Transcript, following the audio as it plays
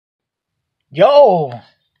Yo,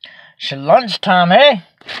 it's lunchtime, eh?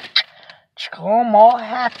 I'm all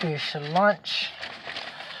happy. It's lunch.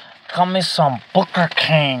 Got me some Booker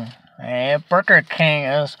King. Yeah, Burger King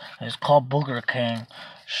is called Booker King.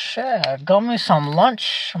 Shit, got me some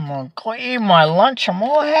lunch. I'm gonna go eat my lunch. I'm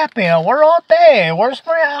all happy. I work all day. Where's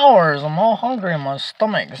 3 hours? I'm all hungry. My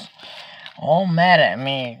stomach's all mad at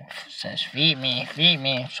me. Says feed me, feed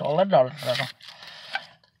me. So got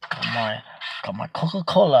my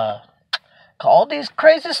Coca-Cola. Got all these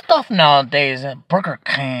crazy stuff nowadays at Burger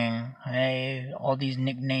King. Hey, all these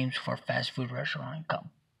nicknames for fast food restaurant. You got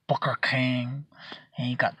Burger King,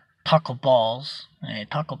 and you got Taco Balls. Hey,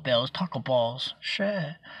 Taco Bells, Taco Balls.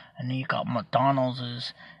 Shit. And then you got McDonald's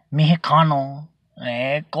is Mexicano.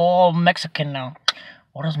 Hey, go all Mexican now.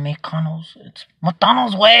 What is Mexicanos? It's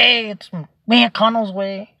McDonald's way. It's Mexicano's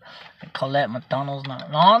way. They call that McDonald's now.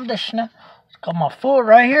 No, this now. Got my food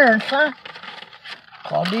right here, son.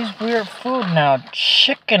 All these weird food now.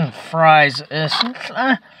 Chicken fries is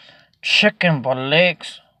chicken but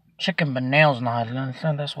legs. Chicken but nails now.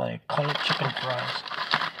 That's why they call it chicken fries.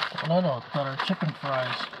 Chicken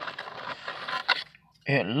fries.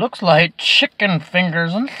 It looks like chicken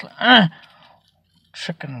fingers and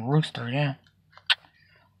chicken rooster, yeah.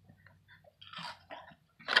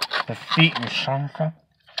 The feet and something.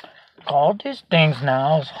 All these things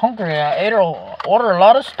now. I was hungry. I ordered a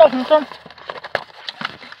lot of stuff and stuff.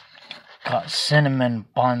 Got cinnamon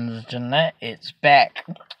buns, Jeanette. It's back.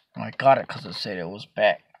 I got it because it said it was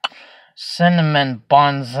back. Cinnamon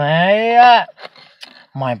buns. Hey,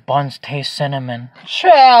 my buns taste cinnamon.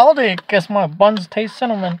 Shit, how do you guess my buns taste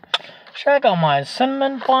cinnamon? Shit, I got my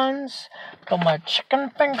cinnamon buns. Got my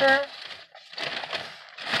chicken finger.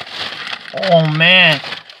 Oh man,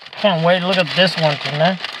 can't wait. Look at this one,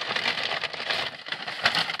 Jeanette.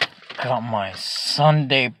 Got my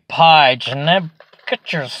Sunday pie, Jeanette.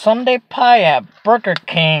 Get your Sunday pie at Burger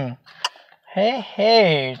King.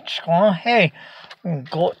 Hey, I'm gonna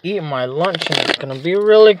go eat my lunch and it's gonna be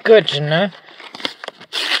really good, you know?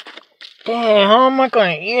 Damn, how am I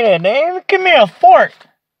gonna eat it? They didn't even give me a fork.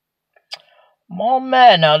 I'm all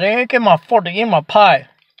mad now. They didn't give me a fork to eat my pie.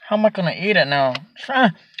 How am I gonna eat it now?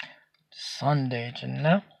 Sunday, you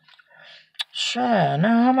know? Sure,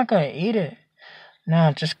 now how am I gonna eat it? Now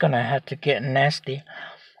I'm just gonna have to get nasty.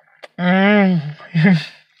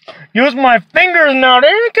 Use my fingers now. They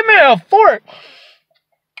didn't give me a fork.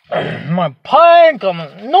 My pie,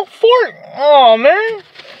 no fork. Oh man,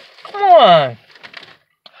 come on.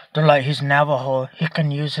 They're like, he's Navajo. He can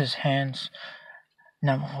use his hands.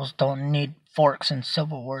 Navajos don't need forks and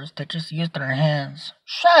silverwares. They just use their hands.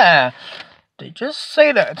 Sure. They just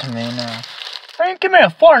say that to me now. They didn't give me a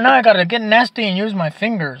fork. Now I gotta get nasty and use my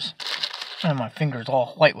fingers. And my fingers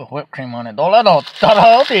all white with whipped cream on it.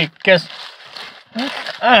 Guess.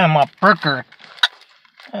 My burger.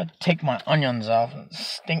 I take my onions off. It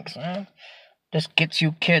stinks, man. This gets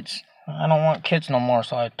you kids. I don't want kids no more,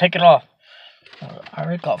 so I take it off. I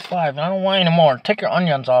already got 5. I don't want any more. Take your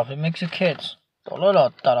onions off. It makes you kids.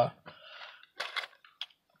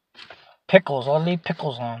 Pickles. I'll leave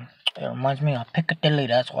pickles on. It reminds me of Piccadilly.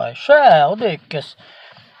 That's why. Sure, I'll do it. Guess.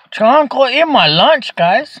 Try and go eat my lunch,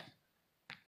 guys.